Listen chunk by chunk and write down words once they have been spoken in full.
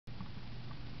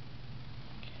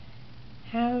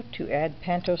How to add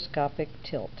panoscopic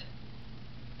tilt.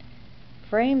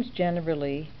 Frames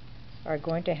generally are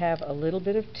going to have a little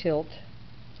bit of tilt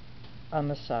on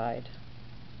the side.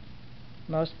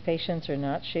 Most patients are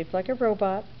not shaped like a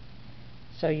robot,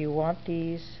 so you want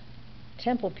these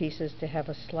temple pieces to have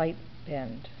a slight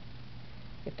bend.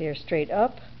 If they are straight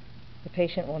up, the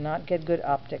patient will not get good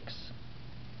optics.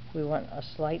 We want a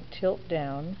slight tilt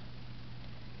down.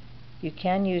 You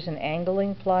can use an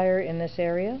angling plier in this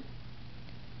area.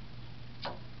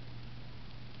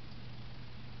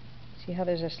 See how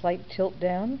there's a slight tilt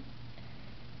down?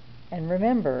 And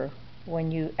remember,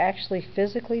 when you actually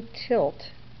physically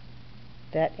tilt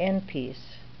that end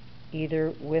piece,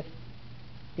 either with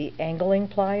the angling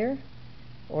plier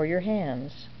or your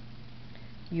hands,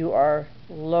 you are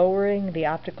lowering the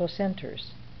optical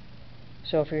centers.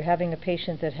 So if you're having a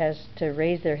patient that has to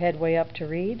raise their head way up to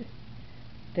read,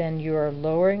 then you are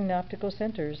lowering the optical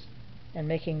centers and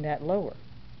making that lower.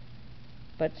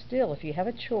 But still, if you have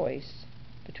a choice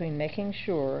between making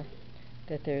sure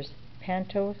that there's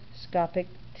panoscopic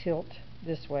tilt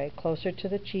this way, closer to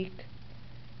the cheek,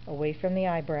 away from the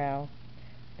eyebrow,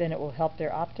 then it will help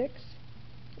their optics.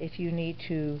 If you need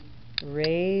to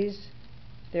raise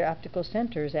their optical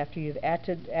centers after you've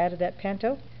added that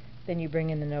panto, then you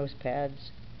bring in the nose pads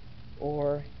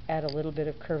or add a little bit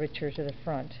of curvature to the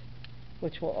front,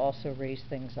 which will also raise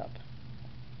things up.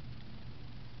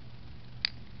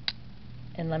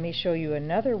 And let me show you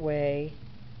another way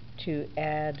to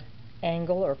add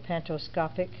angle or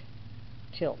panoscopic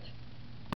tilt.